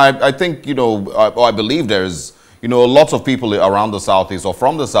 And I think, I believe there's, lots of people around the Southeast or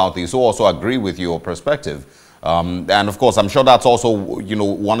from the Southeast who also agree with your perspective. And of course, I'm sure that's also,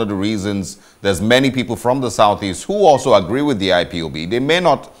 one of the reasons there's many people from the Southeast who also agree with the IPOB. They may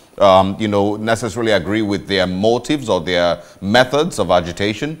not, necessarily agree with their motives or their methods of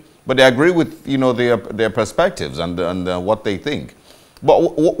agitation, but they agree with, their perspectives and what they think.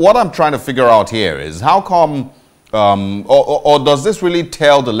 But what I'm trying to figure out here is how come, or does this really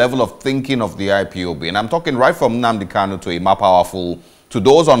tell the level of thinking of the IPOB? And I'm talking right from Nnamdi Kanu to a powerful, to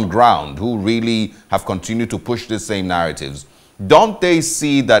those on ground who really have continued to push the same narratives. don't they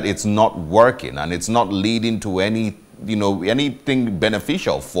see that it's not working and it's not leading to any, anything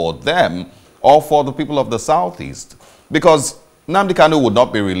beneficial for them or for the people of the Southeast? Because Nnamdi Kanu would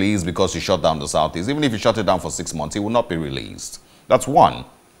not be released because he shut down the Southeast. Even if he shut it down for 6 months, he would not be released. That's one.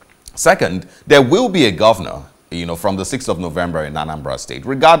 Second, there will be a governor, from the 6th of November in Anambra State,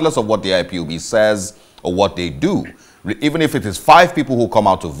 regardless of what the IPOB says or what they do. Even if it is 5 people who come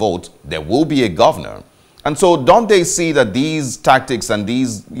out to vote, there will be a governor. And so don't they see that these tactics and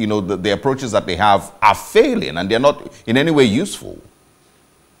these, the approaches that they have are failing and they're not in any way useful?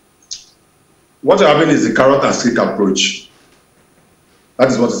 What happening is the carrot and stick approach. That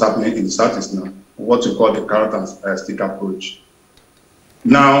is what is happening in the Southeast now, what you call the carrot and stick approach.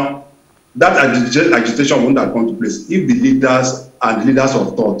 Now, that agitation won't have come to place if the leaders and leaders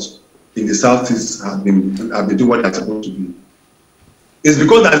of thought in the Southeast have been doing what they're supposed to do. It's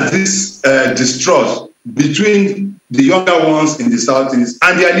because there's this distrust between the younger ones in the Southeast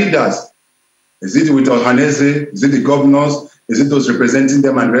and their leaders. Is it with Ohanese? Is it the governors? Is it those representing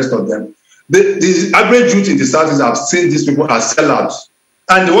them and the rest of them? The average youth in the Southeast have seen these people as sellouts.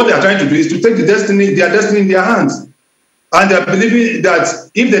 And what they are trying to do is to take their destiny in their hands. And they are believing that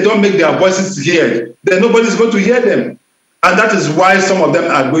if they don't make their voices heard, then nobody is going to hear them. And that is why some of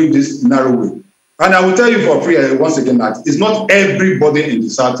them are going this narrow way. And I will tell you for free once again that it's not everybody in the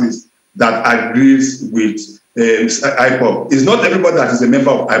Southeast that agrees with IPOB. It's not everybody that is a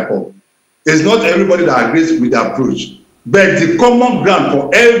member of IPOB. It's not everybody that agrees with the approach. But the common ground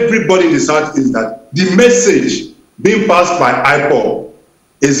for everybody in the South is that the message being passed by IPOB,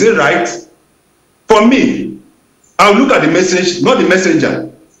 is it right? For me, I'll look at the message, not the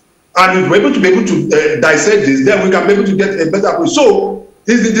messenger. And if we're able to dissect this, then we can be able to get a better approach. So,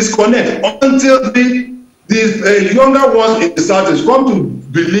 it's the disconnect until the younger ones in the South come to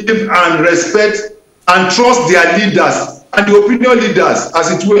believe and respect and trust their leaders and the opinion leaders,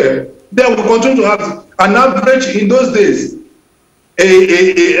 as it were. Then we continue to have an average in those days.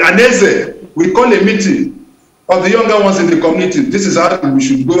 An essay, we call a meeting of the younger ones in the community. This is how we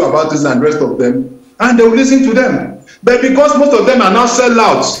should go about this and the rest of them. And they will listen to them. But because most of them are now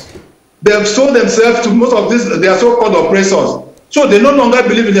sellouts, they have sold themselves to most of their so-called oppressors. So they no longer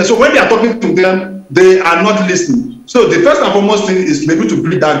believe in them. So when they are talking to them, they are not listening. So the first and foremost thing is maybe to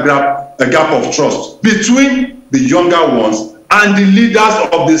build that gap of trust between the younger ones and the leaders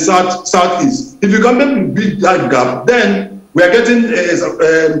of the Southeast. If you can build that gap, then we are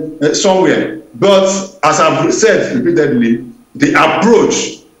getting somewhere. But as I've said repeatedly, the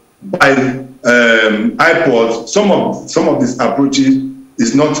approach by IPOD, some of these approaches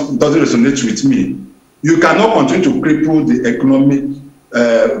doesn't resonate with me. You cannot continue to cripple the economic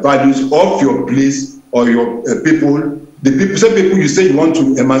values of your place or your people. Some people you say you want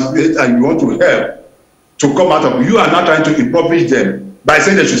to emancipate and you want to help to come out of, you are not trying to impoverish them by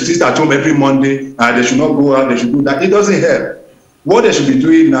saying they should sit at home every Monday and they should not go out, they should do that. It doesn't help. What they should be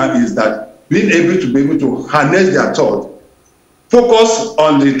doing now is that being able to harness their thought, focus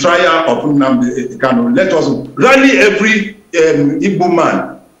on the trial of Nnamdi Kanu. Let us rally every Igbo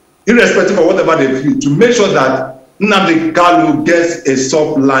man, irrespective of whatever they feel, to make sure that Nnamdi Kanu gets a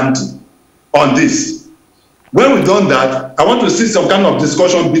soft landing on this. When we've done that, I want to see some kind of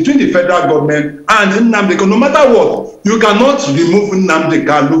discussion between the federal government and Nnamdi Kanu. No matter what, you cannot remove Nnamdi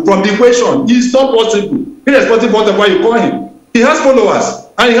Kanu from the equation. It's not possible, irrespective of whatever you call him. He has followers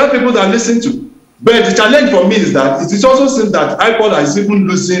and he has people that listen to. But the challenge for me is that it is also seen that IPOD is even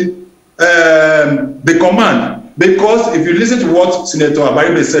losing the command, because if you listen to what Senator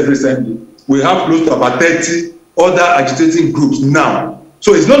Abaribe said recently, we have close to about 30 other agitating groups now.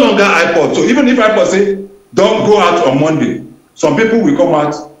 So it's no longer IPOD. So even if IPOD say, don't go out on Monday, some people will come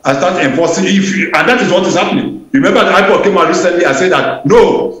out and start enforcing, and that is what is happening. Remember that IPOD came out recently and said that,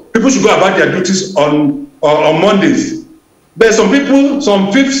 no, people should go about their duties on Mondays. But some people,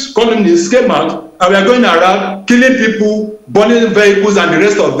 some fifth columnists came out and we are going around killing people, burning vehicles and the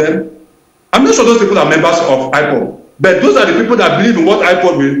rest of them. I'm not sure those people are members of IPOD, but those are the people that believe in what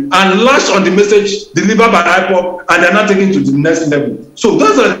IPOD will and lash on the message delivered by IPOD, and they're not taking it to the next level. So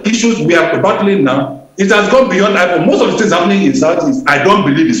those are the issues we are battling now. It has gone beyond IPOD. Most of the things happening in Southeast, I don't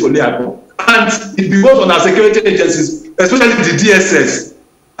believe it's only IPOD. And it goes on our security agencies, especially the DSS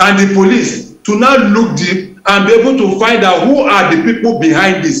and the police, to now look deep and be able to find out who are the people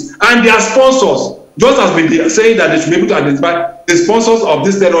behind this and their sponsors. Just as we are saying that they should be able to identify the sponsors of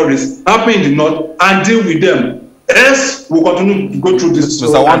these terrorists happening in the north and deal with them. Yes, we'll continue to go through this.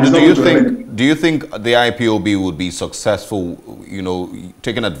 Mr. Nwandu, do you think the IPOB would be successful,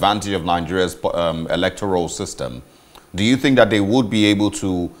 taking advantage of Nigeria's electoral system? Do you think that they would be able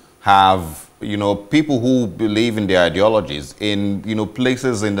to have people who believe in their ideologies in,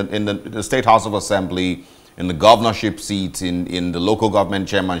 places in the State House of Assembly, in the governorship seats, in the local government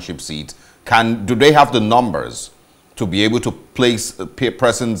chairmanship seats? Do they have the numbers to be able to place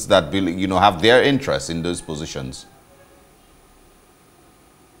persons that, have their interests in those positions?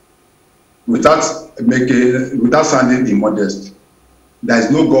 Without sounding immodest, there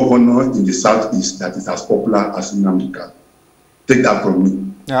is no governor in the Southeast that is as popular as Nnamdi Kanu. Take that from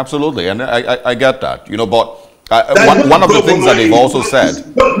me. Yeah, absolutely, and I get that. But one of the things that they've also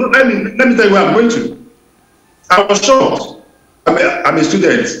said. Let me tell you where I'm going to. I was shocked. I'm a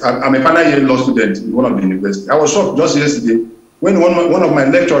student. I'm a final year law student in one of the universities. I was shocked just yesterday when one of my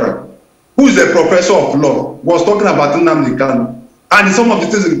lecturers, who is a professor of law, was talking about Nnamdi Kanu. And some of the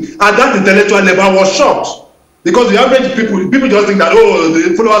things at that intellectual level, I was shocked. Because the average people just think that,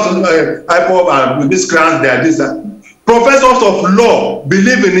 the followers of IPOB are miscreants, they are this. Professors of law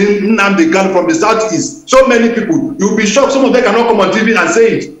believe in Nnamdi Kanu from the Southeast. So many people, you'll be shocked. Some of them cannot come on TV and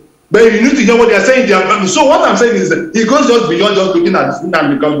say it. But you need to hear what they are saying. So what I'm saying is that it goes just beyond just looking at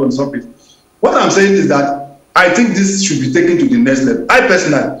Nnamdi Kanu on the surface. What I'm saying is that I think this should be taken to the next level. I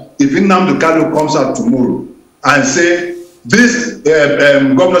personally, if Nnamdi Kanu comes out tomorrow and say, this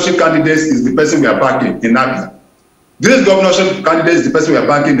governorship candidate is the person we are backing in Abia. This governorship candidate is the person we are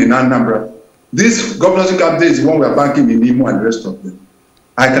backing in Anambra. This governorship candidate is the one we are backing in Imo and the rest of them.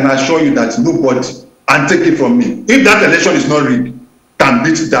 I can assure you that nobody, and take it from me, if that election is not rigged, can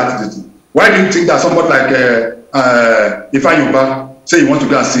beat that. Why do you think that somebody like Ifeanyi say he wants to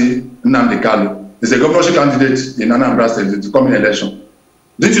go and see Nnamdi Kanu? He's a governorship candidate in Anambra State, the coming election.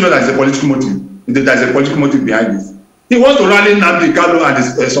 Didn't you know there is a political motive? There is a political motive behind this. He wants to rally Nnamdi Kanu and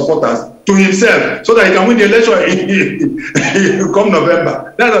his supporters to himself so that he can win the election come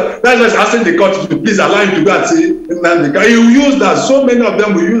November. That's just asking the court to please allow him to go and see Nnamdi Kanu. He will use that. So many of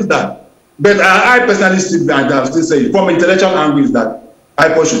them will use that. But I personally still say from intellectual angle is that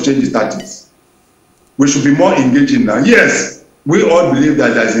IPOB should change its tactics. We should be more engaging now. Yes, we all believe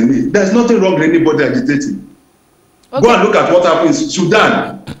that there is a need. There's nothing wrong with anybody agitating. Okay. Go and look at what happened in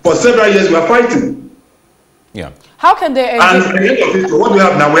Sudan. For several years we are fighting. Yeah. How can they engage? And at the end of it, what we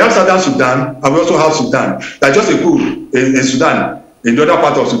have now, we have Southern Sudan, and we also have Sudan. That's just a coup in Sudan, in the other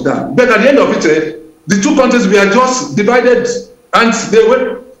part of Sudan. But at the end of it, the two countries we are just divided, and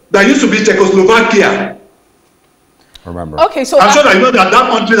there used to be Czechoslovakia. Remember? Okay, so I'm sure that you know that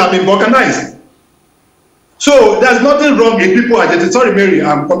countries have been balkanized. So there's nothing wrong in people agitating. Sorry, Mary,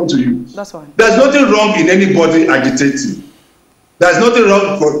 I'm coming to you. That's fine. There's nothing wrong in anybody agitating. There's nothing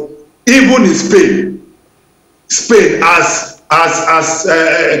wrong for even in Spain. Spain as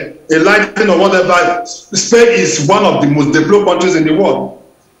a Latin or whatever, Spain is one of the most developed countries in the world.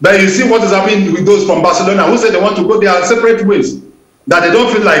 But you see what is happening with those from Barcelona who say they want to go their separate ways, that they don't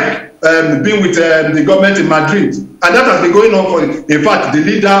feel like being with the government in Madrid. And that has been going on for, in fact, the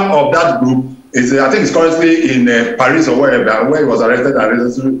leader of that group is, I think, is currently in Paris or wherever, where he was arrested and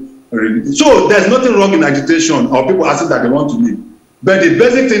arrested. So there's nothing wrong in agitation or people asking that they want to leave. But the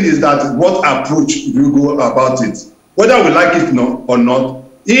basic thing is that what approach do you go about it? Whether we like it or not,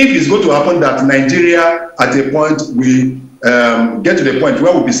 if it's going to happen that Nigeria at a point we get to the point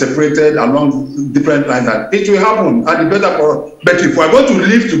where we'll be separated along different lines, and it will happen and the better for us. But if we're going to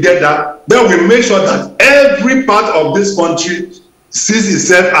live together, then we make sure that every part of this country sees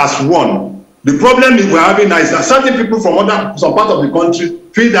itself as one. The problem we're having now is that certain people from some part of the country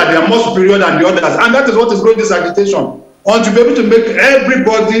feel that they are more superior than the others, and that is what is growing this agitation. On to be able to make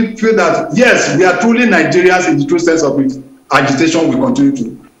everybody feel that yes, we are truly Nigerians in the true sense of it, agitation will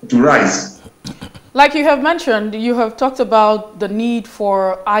continue to rise. Like you have mentioned, you have talked about the need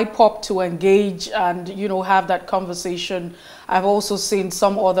for IPOB to engage and, have that conversation. I've also seen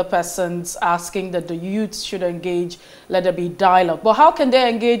some other persons asking that the youths should engage, let there be dialogue. But how can they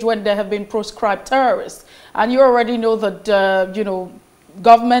engage when they have been proscribed terrorists? And you already know that,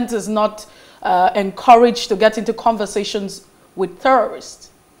 government is not encouraged to get into conversations with terrorists.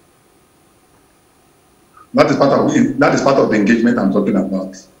 That is part of the engagement I'm talking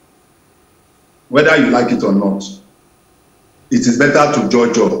about. Whether you like it or not, it is better to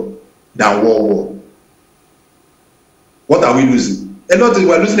judge than war. What are we losing?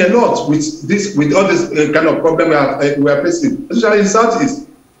 We're losing a lot with all this kind of problem we are facing, especially in Southeast,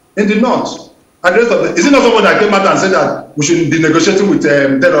 in the North. And the rest of is it not someone that came out and said that we should be negotiating with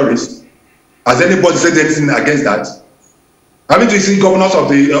terrorists? Has anybody said anything against that? Haven't you seen governors of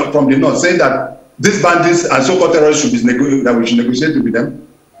from the North saying that these bandits and so-called terrorists that we should negotiate with them?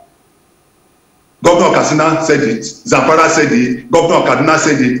 Governor Katsina said it, Zamfara said it, Governor Kaduna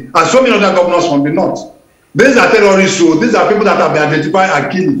said it, and so many other governors from the North. These are terrorists, so these are people that have been identified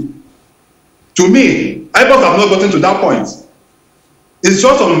and killed. To me, IPOB have not gotten to that point. It's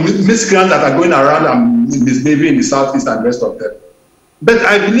just some miscreants that are going around and misbehaving in the southeast and the rest of them. But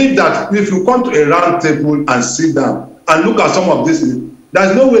I believe that if you come to a round table and sit down and look at some of this,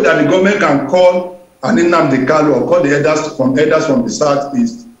 there's no way that the government can call an Nnamdi Kanu or call the elders from the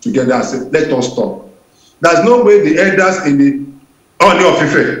southeast together and say, let us talk. There's no way the elders in the Oni of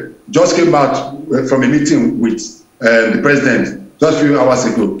Ife just came out from a meeting with the president just a few hours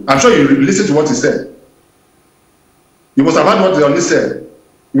ago. I'm sure you listened to what he said. You must have heard what Oni said,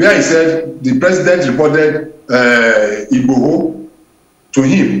 where he said the president reported Igboho to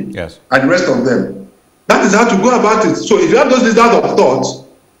him, yes, and the rest of them. That is how to go about it. So if you have those leaders of thought,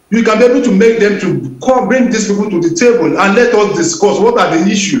 you can be able to make them to bring these people to the table and let us discuss what are the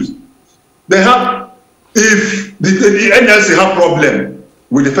issues. They have, if the NLC have problem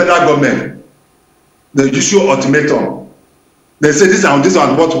with the federal government, they issue ultimatum. They say this and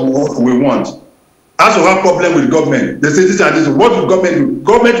what we want. As we have problem with government, they say this and this. What will government do?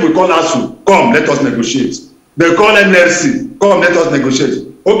 Government will call us to come, let us negotiate. They call NLC, come, let us negotiate.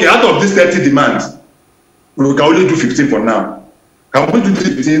 Okay, out of these 30 demands, we can only do 15 for now. Can we do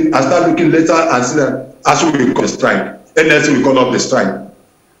 15 and start looking later and see that as we will call the strike, NLC will call up the strike?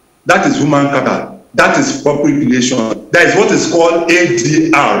 That is human capital. That is public relation. That is what is called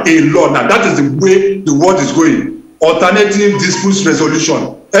ADR, a law. Now that is the way the world is going. Alternative dispute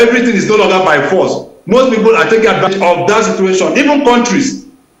resolution. Everything is no longer by force. Most people are taking advantage of that situation. Even countries.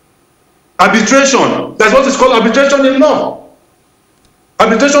 Arbitration. That's what is called arbitration in law.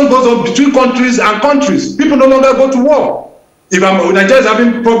 Arbitration goes on between countries and countries. People no longer go to war. If Nigeria is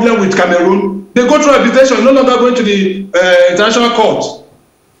having problem with Cameroon, they go through arbitration, no longer going to the international court.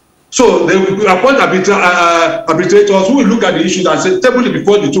 So they will appoint arbitrators who will look at the issues and say, table it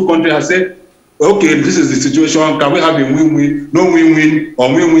before the two countries and say, okay, this is the situation. Can we have a win-win, no win-win,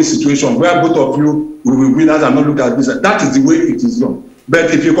 or win-win situation where both of you will be winners and not look at this? That is the way it is done.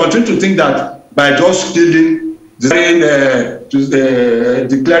 But if you continue to think that by just stealing, declaring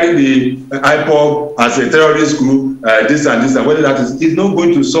the IPOB as a terrorist group, this and this, and whether that is not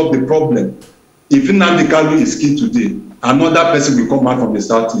going to solve the problem. If Nnamdi Kanu is killed today, another person will come back from the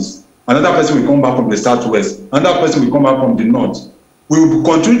southeast, another person will come back from the southwest, another person will come back from the north. We will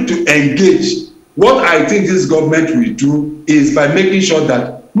continue to engage. What I think this government will do is by making sure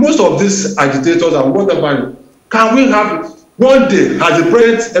that most of these agitators and whatever, can we have one day, has the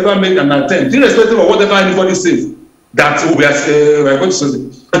president ever made an attempt, irrespective of whatever anybody says, that we are going to say,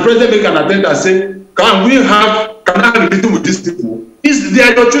 the president make an attempt and say, can I have a meeting with these people? They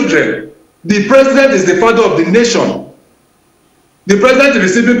are your children. The president is the father of the nation. The president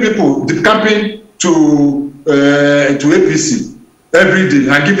is receiving people camping to APC every day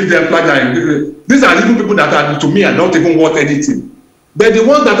and giving them flag. These are even people that are, to me, are not even worth anything. But the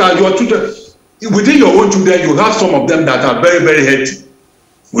ones that are your children, within your own children, you have some of them that are very, very healthy.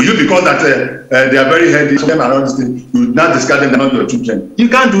 Will you, because that they are very healthy, some of them are not this thing, you now discard them, they're not your children? You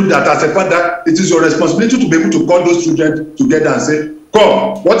can't do that. As a father, it is your responsibility to be able to call those children together and say,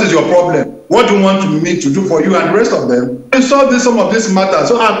 come, what is your problem? What do you want me to do for you and the rest of them? And solve some of these matters.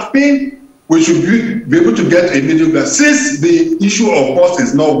 So I think we should be able to get a middle ground. Since the issue of cost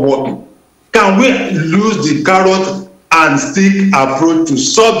is not working, can we lose the carrot and stick approach to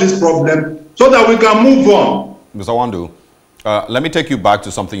solve this problem so that we can move on? Mr. Nwandu, let me take you back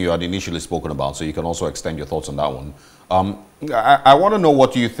to something you had initially spoken about, so you can also extend your thoughts on that one. I want to know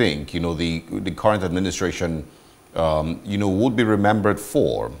what you think, the current administration, would be remembered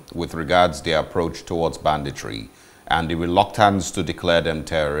for with regards to their approach towards banditry and the reluctance to declare them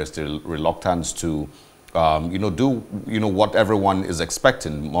terrorists, the reluctance to, do, what everyone is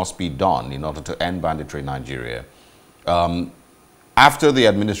expecting must be done in order to end banditry in Nigeria. After the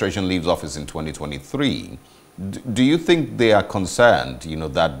administration leaves office in 2023, do you think they are concerned,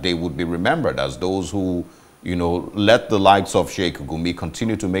 that they would be remembered as those who, let the likes of Sheikh Gumi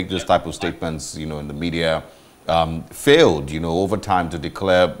continue to make this type of statements, in the media, failed, over time to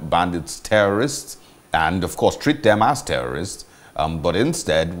declare bandits terrorists and, of course, treat them as terrorists, but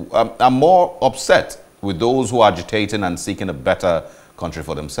instead are more upset with those who are agitating and seeking a better country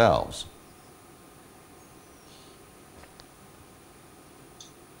for themselves?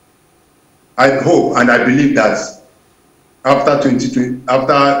 I hope and I believe that after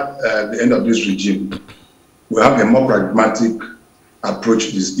the end of this regime, we'll have a more pragmatic approach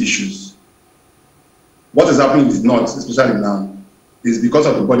to these issues. What is happening in the North, especially now, is because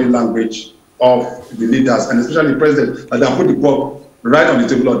of the body language of the leaders, and especially the president, that they put the ball right on the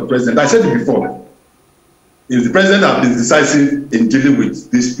table of the president. I said it before. If the president had been decisive in dealing with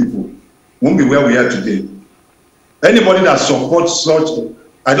these people, we won't be where we are today. Anybody that supports such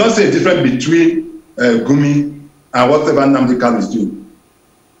I don't see a difference between Gumi and whatever Nnamdi Kanu is doing.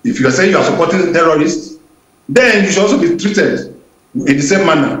 If you are saying you are supporting terrorists, then you should also be treated in the same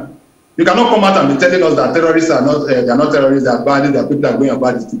manner. You cannot come out and be telling us that terrorists are not, they are not terrorists, they are bad, they are people that are going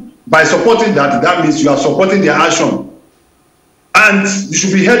about this thing. By supporting that, that means you are supporting their action. And you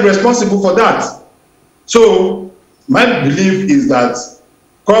should be held responsible for that. So, my belief is that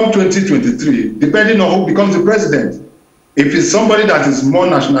come 2023, depending on who becomes the president, if it's somebody that is more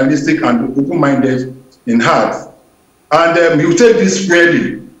nationalistic and open-minded in heart, and you take this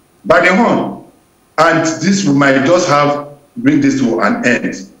squarely by the horn, and this might just bring this to an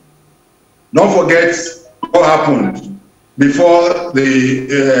end. Don't forget what happened before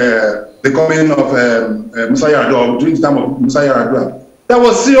the coming of Musa Yar'Adua, during the time of Musa Yar'Adua. There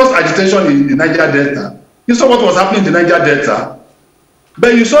was serious agitation in the Niger Delta. You saw what was happening in the Niger Delta.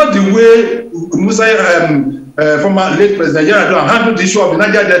 But you saw the way former late President Yar'Adua handled the issue of the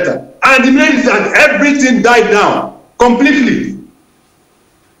Niger Delta. And immediately that everything died down completely.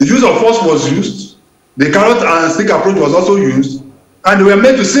 The use of force was used. The carrot and stick approach was also used. And they were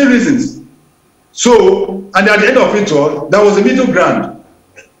made to see reasons. So, and at the end of it all, there was a middle ground.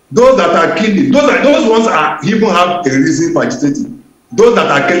 Those that are killing, those ones are even have a reason for agitating. Those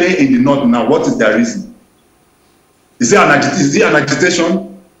that are killing in the north now, what is their reason? Is it an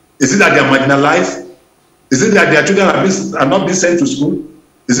agitation? Is it that they are marginalized? Is it that their children are not being sent to school?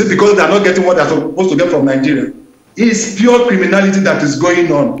 Is it because they are not getting what they are supposed to get from Nigeria? It's pure criminality that is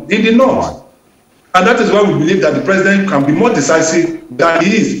going on in the north. And that is why we believe that the president can be more decisive than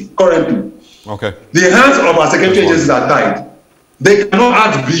he is currently. Okay. The hands of our security agencies are tied. They cannot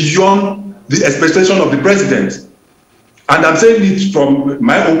act beyond the expectation of the president. And I'm saying it from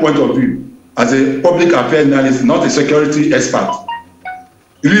my own point of view, as a public affairs analyst, not a security expert.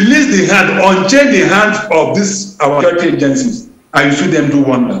 Release the hand, unchain the hands of these our security agencies, and you see them do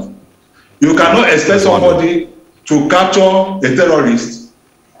wonders. You cannot expect somebody to capture a terrorist,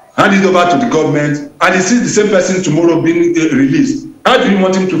 hand it over to the government, and you see the same person tomorrow being released. How do you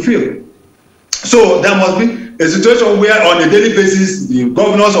want him to feel? So there must be a situation where on a daily basis, the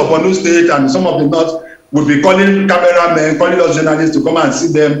governors of Borno State and some of the north will be calling cameramen, calling us journalists to come and see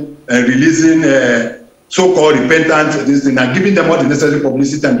them releasing so-called repentant this thing and giving them all the necessary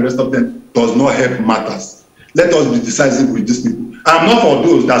publicity, and the rest of them does not help matters. Let us be decisive with these people. I'm not for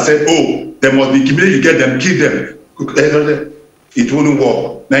those that say, oh, there must be immediately you get them, kill them. It won't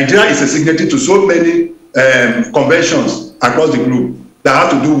work. Nigeria is a signatory to so many conventions across the globe that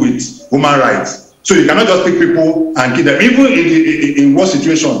have to do with human rights. So you cannot just pick people and kill them. Even in war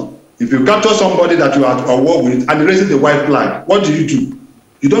situation, if you capture somebody that you are at war with and raising the white flag, what do?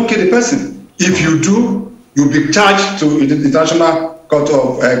 You don't kill the person. If you do, you'll be charged to the International Court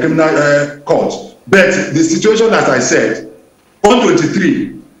of Criminal Court. But the situation, as I said,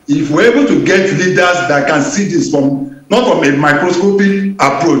 123, if we're able to get leaders that can see this from, not from a microscopic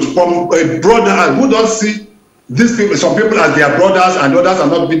approach, from a broader eye, who don't see these people, some people as their brothers and others are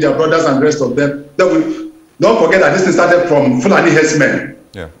not being their brothers and the rest of them, then we don't forget that this thing started from Fulani herdsmen.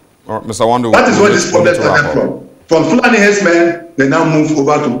 Yeah. All right, Mr. Nwandu, that is where this problem started from. From Fulani herdsmen, they now move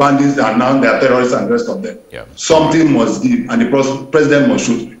over to bandits and now they are terrorists and the rest of them. Yeah. Something must give, and the president must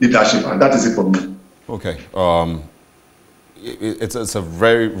show leadership, and that is it for me. Okay. It's a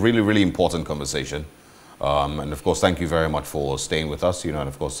really important conversation. And of course, thank you very much for staying with us. You know, and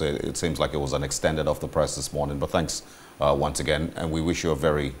of course, it seems like it was an extended off the press this morning. But thanks once again, and we wish you a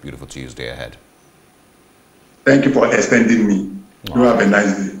very beautiful Tuesday ahead. Thank you for extending me. You have a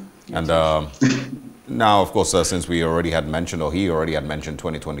nice day. And now, of course, since we already had mentioned, or he already had mentioned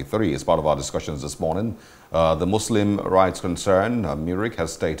 2023 as part of our discussions this morning, the Muslim rights concern, Murik,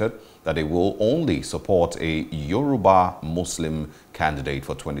 has stated that it will only support a Yoruba Muslim candidate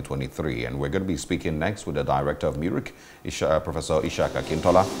for 2023. And we're going to be speaking next with the director of Murik, Professor Ishaq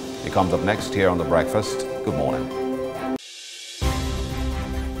Akintola. He comes up next here on The Breakfast. Good morning.